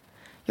att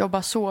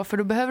jobba så, för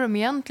då behöver de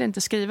egentligen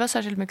inte skriva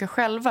särskilt mycket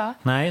själva.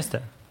 Nej, just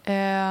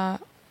det.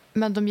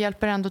 Men de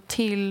hjälper ändå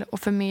till att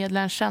förmedla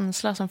en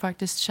känsla som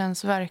faktiskt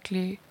känns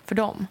verklig för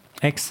dem.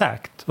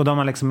 Exakt. Och de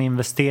har liksom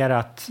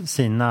investerat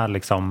sina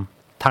liksom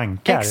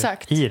tankar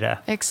i det.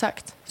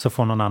 Exakt. Så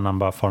får någon annan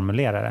bara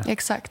formulera det.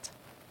 Exakt.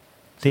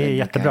 Det är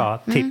jättebra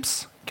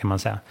tips kan man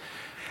säga.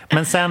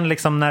 Men sen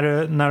liksom när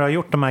du har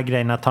gjort de här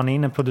grejerna, tar ni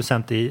in en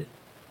producent i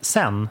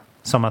sen?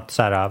 Som att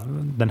så här,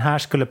 den här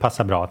skulle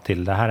passa bra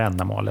till det här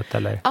ändamålet?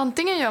 Eller?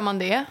 Antingen gör man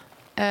det.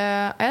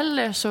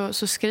 Eller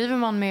så skriver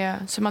man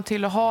så man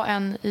till att ha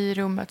en i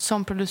rummet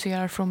som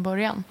producerar från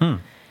början.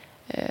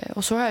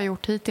 Och så har jag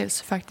gjort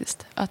hittills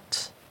faktiskt.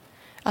 Att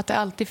det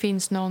alltid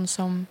finns någon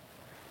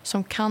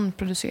som kan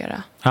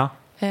producera. Ja.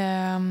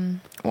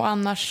 Och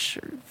annars,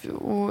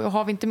 och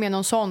har vi inte med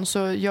någon sån,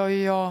 så gör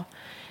ju jag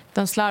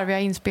den slarviga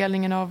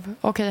inspelningen av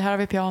okej, här har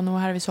vi piano och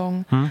här har vi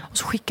sång. Och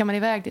så skickar man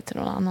iväg det till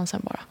någon annan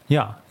sen bara.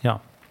 Ja.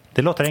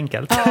 Det låter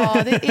enkelt.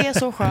 Ja, det är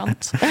så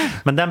skönt.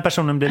 Men den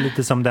personen blir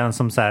lite som den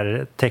som så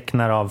här,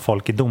 tecknar av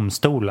folk i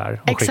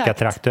domstolar och skickar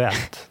till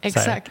Aktuellt.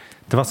 Exakt.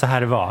 Det var så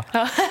här det var.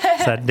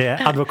 Så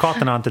här,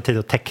 advokaterna har inte tid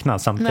att teckna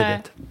samtidigt.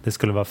 Nej. Det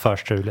skulle vara för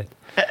struligt.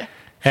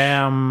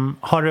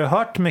 Har du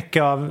hört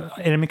mycket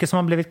är det mycket som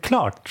har blivit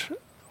klart,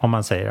 om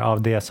man säger,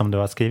 av det som du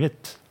har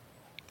skrivit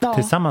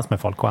tillsammans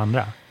med folk och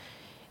andra?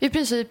 I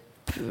princip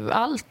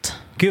allt.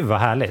 Gud vad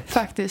härligt.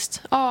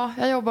 Faktiskt. Ja,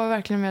 jag jobbar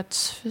verkligen med ett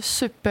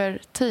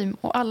superteam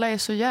och alla är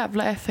så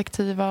jävla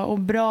effektiva och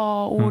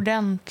bra och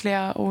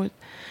ordentliga, och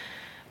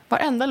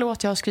varenda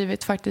låt jag har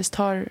skrivit faktiskt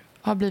har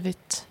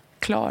blivit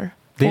klar.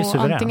 Det är och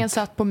suveränt. Antingen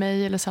satt på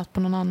mig eller satt på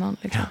någon annan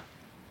liksom.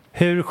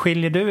 Hur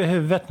skiljer du i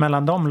huvudet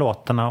mellan de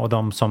låtarna och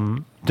de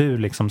som du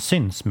liksom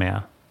syns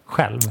med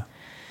själv?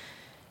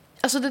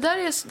 Alltså det där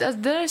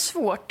är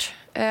svårt.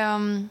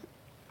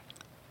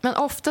 Men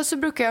ofta så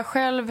brukar jag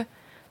själv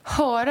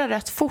höra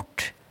rätt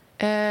fort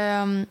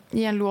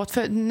i en låt.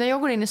 För när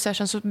jag går in i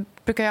session så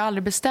brukar jag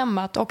aldrig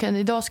bestämma att okej,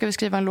 idag ska vi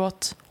skriva en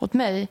låt åt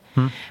mig.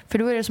 För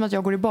då är det som att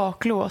jag går i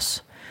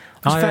baklås.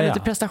 Och så får jag lite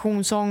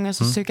prestationsång och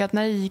så tycker jag att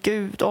nej,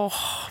 gud,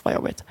 vad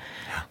jobbigt.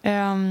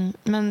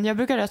 Men jag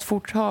brukar rätt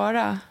fort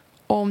höra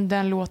om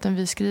den låten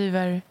vi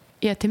skriver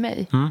är till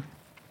mig.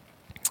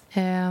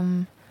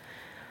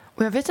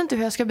 Och jag vet inte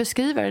hur jag ska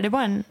beskriva det. Det är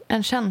bara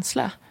en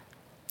känsla.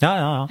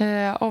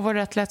 Och var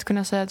rätt lätt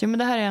kunna säga att men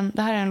det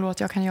här är en låt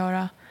jag kan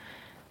göra.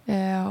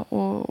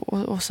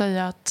 Och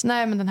säga att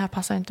nej, men den här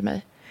passar inte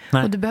mig.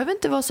 Nej. Och det behöver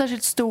inte vara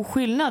särskilt stor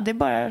skillnad. Det är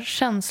bara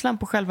känslan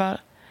på själva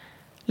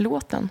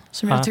låten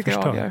som jag tycker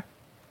avgör.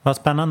 Vad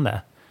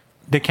spännande.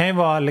 Det kan ju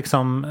vara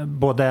liksom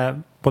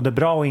både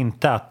bra och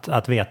inte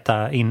att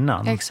veta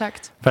innan.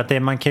 Exakt. För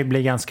att man kan ju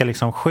bli ganska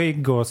liksom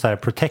skygg och så här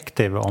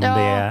protective om det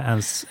är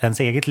ens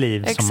eget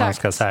liv. Exakt. Som man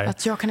ska så här...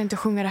 Att jag kan inte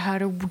sjunga det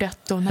här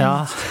ordet och nej.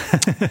 Ja,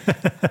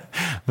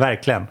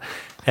 verkligen.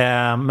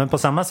 Men på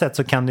samma sätt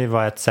så kan det ju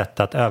vara ett sätt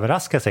att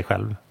överraska sig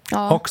själv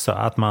också.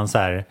 Att man så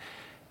här,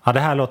 det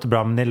här låter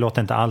bra men det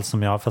låter inte alls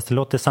som jag. Fast det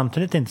låter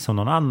samtidigt inte som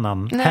någon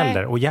annan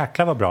heller. Och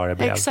jäklar vad bra det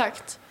blev.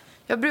 Exakt.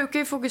 Jag brukar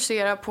ju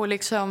fokusera på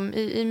liksom,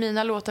 i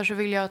mina låtar så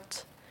vill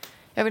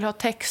jag vill ha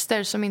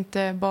texter som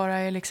inte bara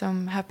är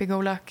liksom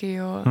happy-go-lucky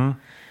och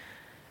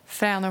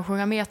fräna att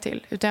sjunga med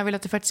till. Utan jag vill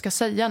att det faktiskt ska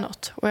säga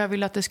något. Och jag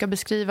vill att det ska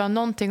beskriva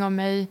någonting av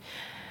mig,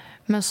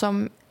 men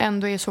som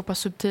ändå är så pass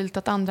subtilt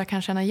att andra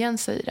kan känna igen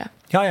sig i det.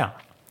 Ja.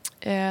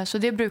 Så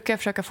det brukar jag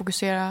försöka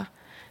fokusera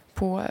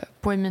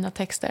på i mina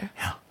texter.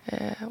 Ja.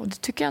 Och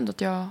det tycker jag ändå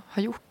att jag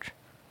har gjort.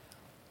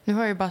 Nu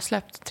har jag ju bara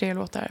släppt 3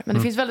 låtar. Men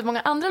det finns väldigt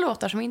många andra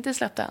låtar som inte är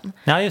släppta än.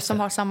 Ja, just det. Som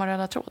har samma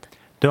röda tråd.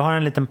 Du har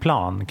en liten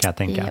plan, kan jag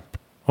tänka. Yep.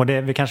 Och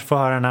vi kanske får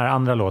höra den här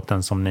andra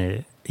låten som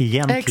ni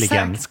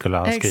egentligen skulle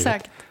ha skrivit.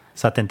 Exakt.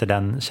 Så att inte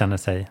den känner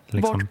sig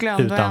liksom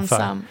bortglömd utanför. Och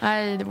ensam.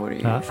 Nej, det vore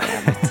ju för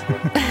jävligt.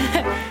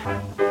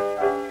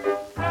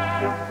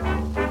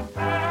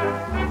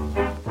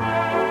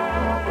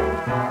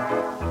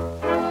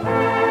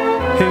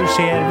 Hur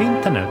ser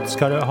vintern ut?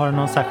 Har du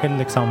någon särskild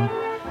liksom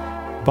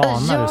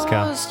bana du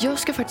ska... Jag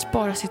ska faktiskt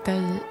bara sitta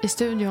i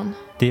studion.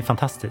 Det är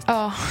fantastiskt.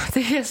 Ja,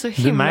 det är så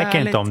himla Du märker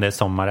härligt. inte om det är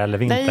sommar eller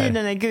vinter?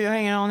 Nej, gud, jag har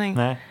ingen aning.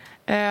 Nej.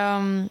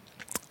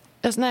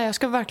 Jag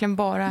ska verkligen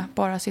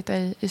bara sitta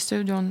i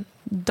studion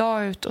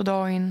dag ut och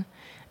dag in.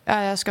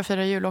 Jag ska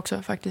fira jul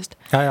också faktiskt.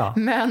 Ja.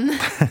 Men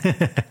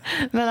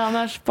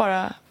annars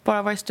bara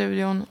vara i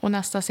studion, och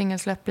nästa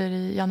singelsläpp blir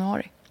i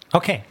januari.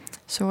 Okej.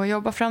 Så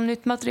jobba fram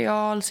nytt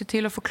material, se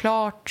till att få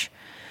klart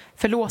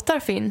för låtar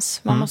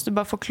finns. Man måste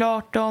bara få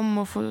klart dem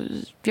och få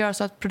göra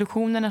så att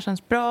produktionerna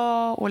känns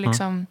bra och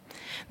liksom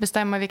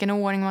bestämma vilken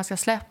ordning man ska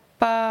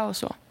släppa och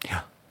så. Ja.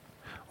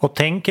 Och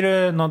tänker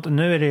du något,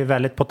 nu är det ju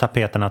väldigt på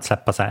tapeten att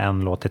släppa så här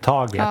en låt i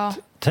taget.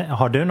 Ja.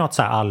 Har du något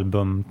så här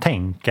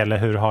albumtänk eller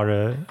hur har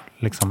du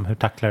liksom, hur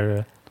tacklar du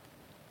det?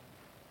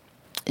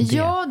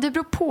 Ja, det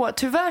beror på.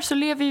 Tyvärr så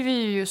lever vi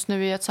ju just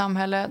nu i ett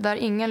samhälle där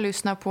ingen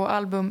lyssnar på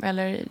album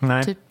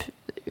eller typ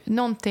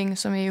någonting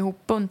som är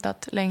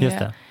ihopbuntat längre. Just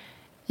det.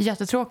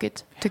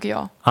 Jättetråkigt, tycker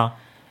jag. Ja.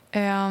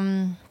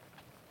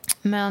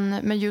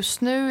 Men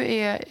just nu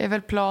är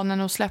väl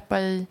planen att släppa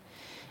i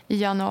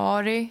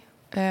januari.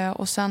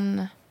 Och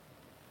sen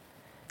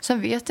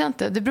vet jag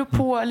inte. Det beror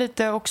på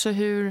lite också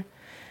hur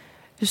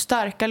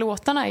starka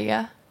låtarna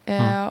är.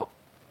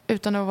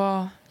 Utan att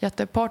vara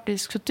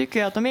jättepartisk så tycker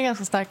jag att de är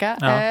ganska starka.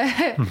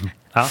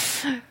 Ja.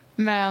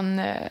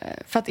 Men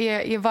för att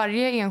är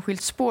varje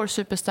enskilt spår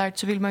superstarkt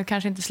så vill man ju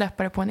kanske inte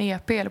släppa det på en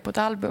EP eller på ett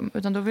album.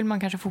 Utan då vill man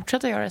kanske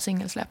fortsätta göra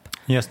singelsläpp.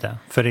 Just det,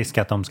 för risk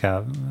att de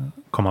ska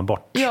komma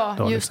bort. Ja,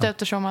 då, just liksom.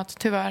 eftersom att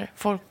tyvärr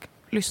folk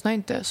lyssnar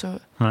inte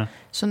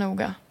så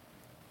noga.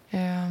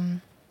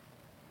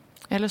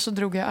 Eller så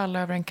drog jag alla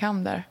över en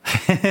kam där.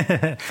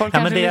 Folk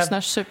kanske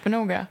lyssnar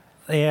supernoga.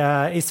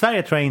 I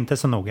Sverige tror jag inte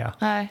så noga.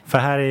 Nej. För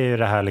här är ju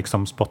det här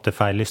liksom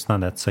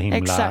Spotify-lyssnandet så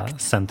himla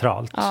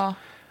centralt. Ja.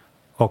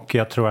 Och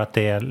jag tror att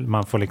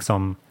man får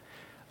liksom...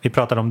 Vi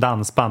pratade om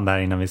dansband där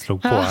innan vi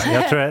slog på.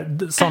 Jag tror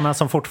att sådana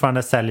som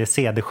fortfarande säljer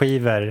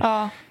CD-skivor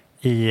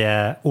i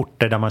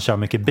orter där man kör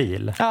mycket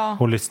bil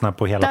och lyssnar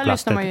på hela plattor. Där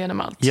lyssnar man ju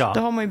genom allt. Ja.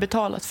 Då har man ju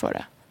betalat för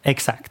det.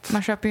 Exakt.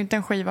 Man köper ju inte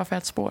en skiva för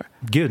ett spår.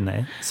 Gud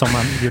nej, som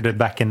man gjorde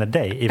back in the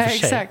day i och för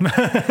sig. Exakt.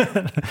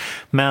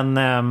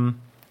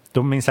 Men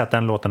då minns jag att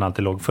den låten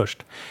alltid låg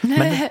först.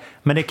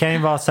 Men det kan ju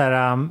vara så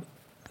här...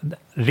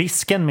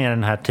 risken med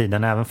den här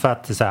tiden, även för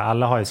att så här,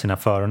 alla har ju sina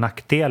för- och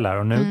nackdelar.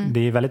 Och nu,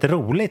 det är väldigt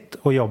roligt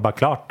att jobba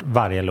klart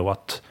varje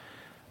låt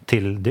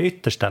till det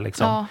yttersta.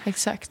 Liksom. Ja,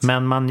 exakt.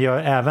 Men man gör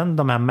även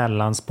de här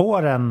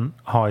mellanspåren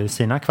har ju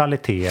sina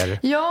kvaliteter.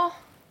 Ja.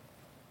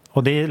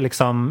 Och det är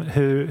liksom,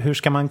 hur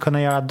ska man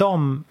kunna göra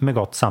dem med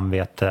gott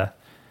samvete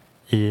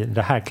i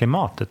det här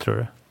klimatet, tror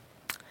du?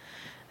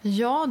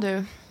 Ja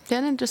du, det är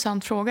en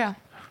intressant fråga.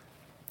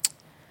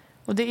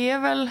 Och det är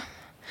väl,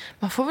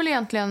 man får väl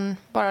egentligen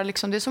bara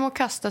liksom, det är som att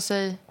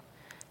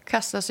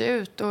kasta sig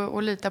ut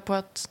och lita på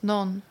att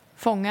någon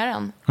fångar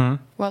en.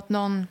 Och att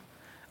någon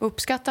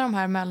uppskattar de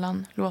här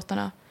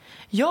mellanlåtarna.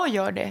 Jag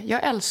gör det,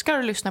 jag älskar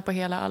att lyssna på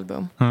hela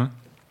album.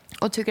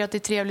 Och tycker att det är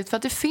trevligt för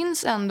att det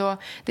finns ändå,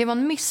 det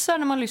man missar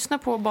när man lyssnar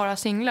på bara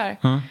singlar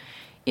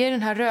är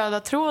den här röda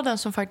tråden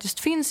som faktiskt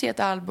finns i ett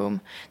album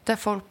där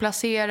folk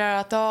placerar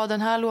att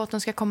den här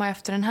låten ska komma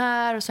efter den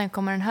här och sen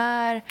kommer den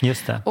här.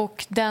 Just det.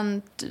 Och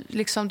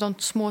liksom de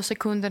små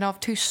sekunderna av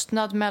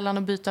tystnad mellan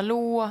att byta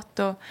låt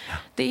och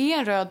det är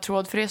en röd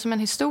tråd för det är som en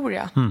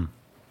historia.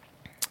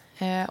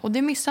 Och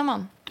det missar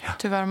man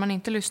tyvärr om man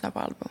inte lyssnar på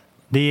album.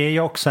 Det är ju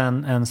också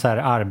en så här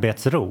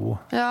arbetsro.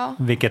 Ja.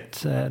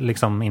 Vilket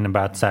liksom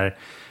innebär att så här,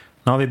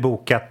 nu har vi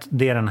bokat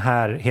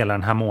hela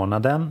den här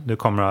månaden. Du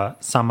kommer att ha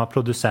samma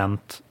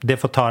producent. Det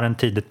får ta den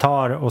tid det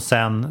tar. Och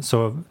sen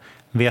så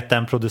vet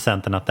den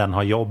producenten att den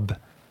har jobb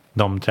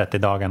de 30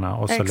 dagarna.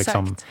 Och så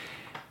liksom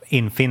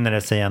infinner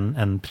det sig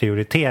en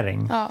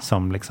prioritering.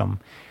 Som liksom,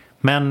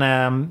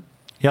 men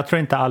jag tror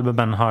inte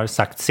albumen har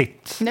sagt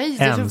sitt. Nej,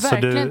 det tror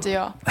verkligen inte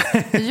jag.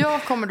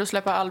 Jag kommer då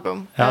släppa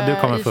album du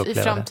kommer få i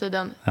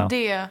framtiden. Ja.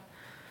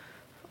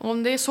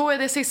 Om det är så är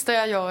det sista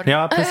jag gör.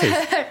 Ja, precis.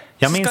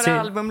 Jag minns ska det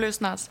album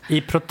lyssnas.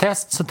 I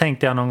protest så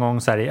tänkte jag någon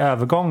gång så här, i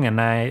övergången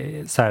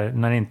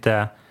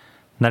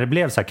när det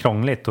blev så här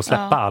krångligt att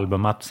släppa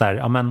album att så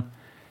här, men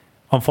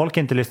om folk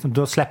inte lyssnar,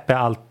 då släpper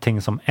jag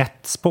allting som ett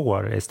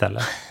spår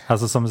istället.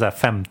 Alltså som så här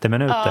 50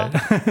 minuter.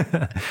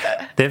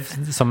 Det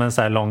är som en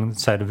så här lång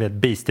så här, du vet,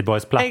 Beastie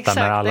Boys-platta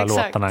när alla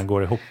låtarna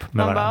går ihop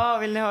med varandra. Man bara,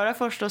 vill ni höra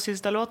första och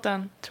sista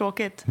låten?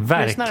 Tråkigt.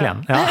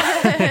 Verkligen. Ja.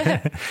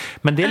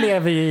 Men det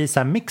lever ju i så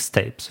här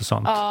mixtapes och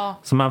sånt.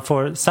 Så man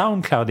får,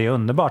 SoundCloud är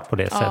underbart på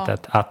det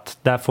sättet. Att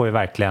där får ju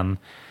verkligen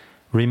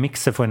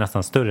remixer får ju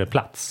nästan större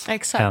plats.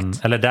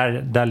 Exakt. Eller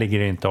där ligger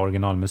det inte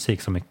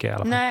originalmusik så mycket i alla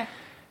fall.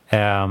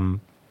 Nej.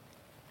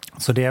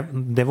 Så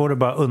det vore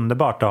bara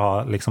underbart att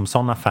ha liksom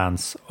sådana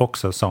fans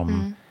också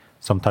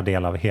som tar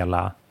del av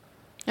hela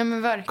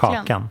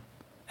kakan.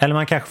 Eller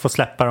man kanske får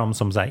släppa dem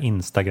som så här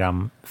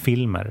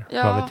Instagram-filmer,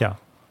 vad vet jag.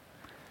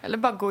 Eller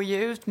bara gå och ge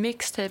ut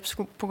mixtapes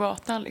på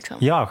gatan liksom.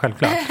 Ja,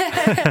 självklart.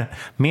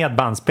 Med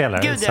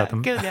bandspelare.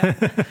 Gud ja.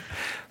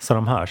 Så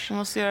de hörs. Man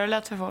måste göra det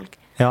lätt för folk.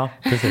 Ja,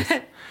 precis.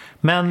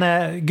 Men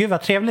gud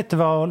vad trevligt det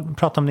var att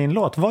prata om din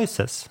låt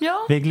Voices.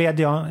 Ja. Vi gled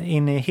ju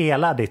in i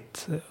hela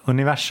ditt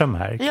universum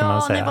här kan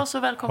man säga. Ja, ni var så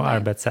välkomna. På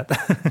arbetssätt.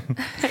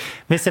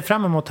 Vi ser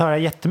fram emot att höra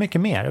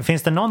jättemycket mer.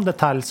 Finns det någon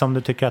detalj som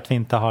du tycker att vi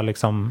inte har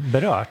liksom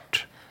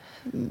berört?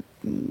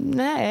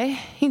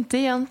 Nej, inte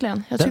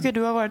egentligen. Jag tycker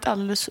du har varit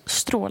alldeles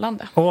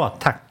strålande.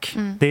 Tack.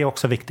 Det är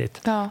också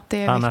viktigt. Ja,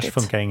 det är annars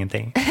viktigt. Funkar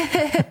ingenting.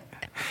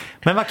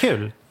 Men vad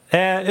kul.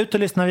 Ut och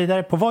lyssna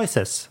vidare på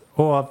Voices.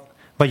 Och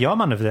Vad gör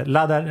man nu för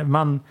det?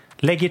 Man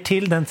lägger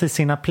till den till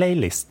sina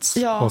playlists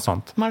och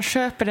sånt. Man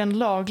köper den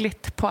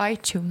lagligt på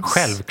iTunes.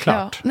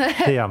 Självklart,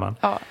 det gör man.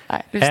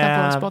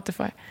 Lyssna på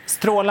Spotify.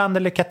 Strålande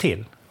lycka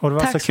till. Och det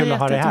var Tack så kul att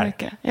ha dig här.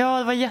 Ja,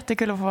 det var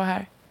jättekul att få vara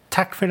här.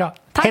 Tack för idag.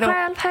 Tack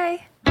själv,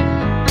 hej.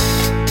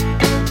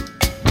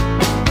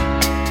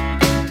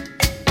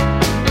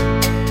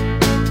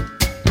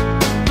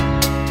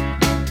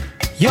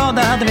 Ja,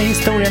 där hade vi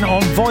historien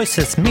om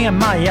Voices med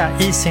Maja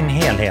i sin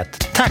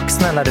helhet. Tack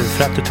snälla du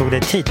för att du tog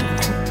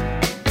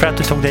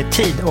dig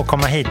tid att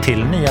komma hit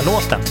till nya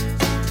låten.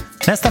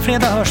 Nästa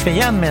fredag hörs vi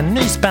igen med en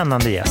ny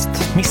spännande gäst.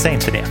 Missa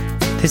inte det.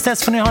 Tills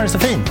dess får ni ha det så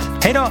fint.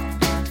 Hej då!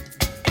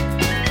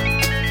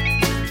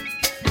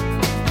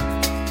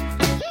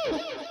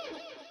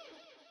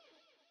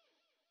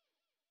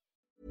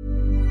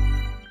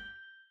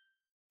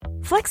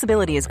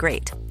 Flexibility is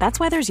great. That's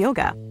why there's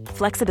yoga.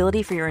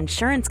 Flexibility for your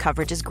insurance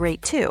coverage is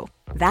great too.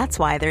 That's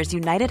why there's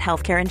United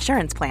Healthcare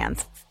Insurance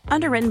Plans.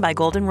 Underwritten by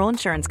Golden Rule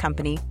Insurance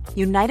Company,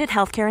 United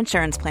Healthcare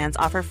Insurance Plans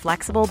offer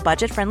flexible,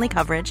 budget-friendly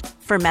coverage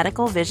for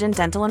medical, vision,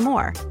 dental, and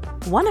more.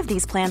 One of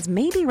these plans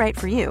may be right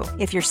for you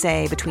if you're,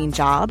 say, between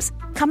jobs,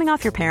 coming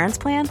off your parents'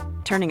 plan,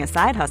 turning a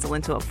side hustle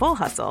into a full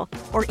hustle,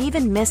 or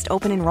even missed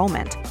open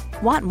enrollment.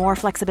 Want more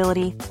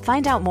flexibility?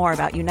 Find out more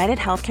about United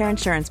Healthcare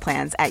Insurance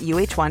Plans at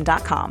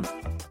uh1.com.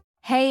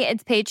 Hey,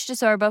 it's Paige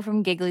DeSorbo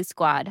from Giggly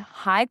Squad.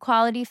 High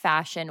quality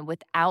fashion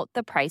without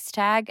the price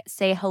tag.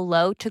 Say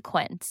hello to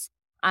Quince.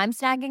 I'm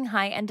snagging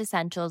high-end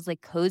essentials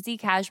like cozy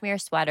cashmere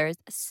sweaters,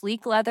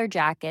 sleek leather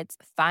jackets,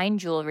 fine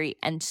jewelry,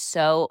 and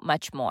so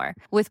much more.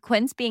 With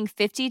Quince being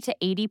 50 to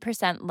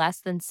 80%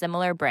 less than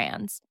similar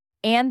brands.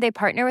 And they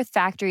partner with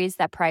factories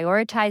that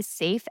prioritize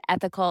safe,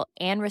 ethical,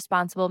 and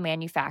responsible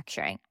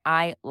manufacturing.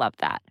 I love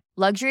that.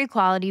 Luxury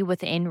quality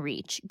within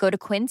reach. Go to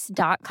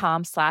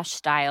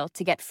quince.com/style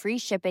to get free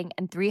shipping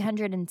and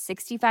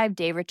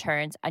 365-day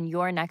returns on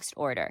your next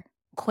order.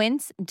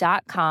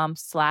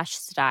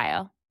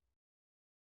 Quince.com/style.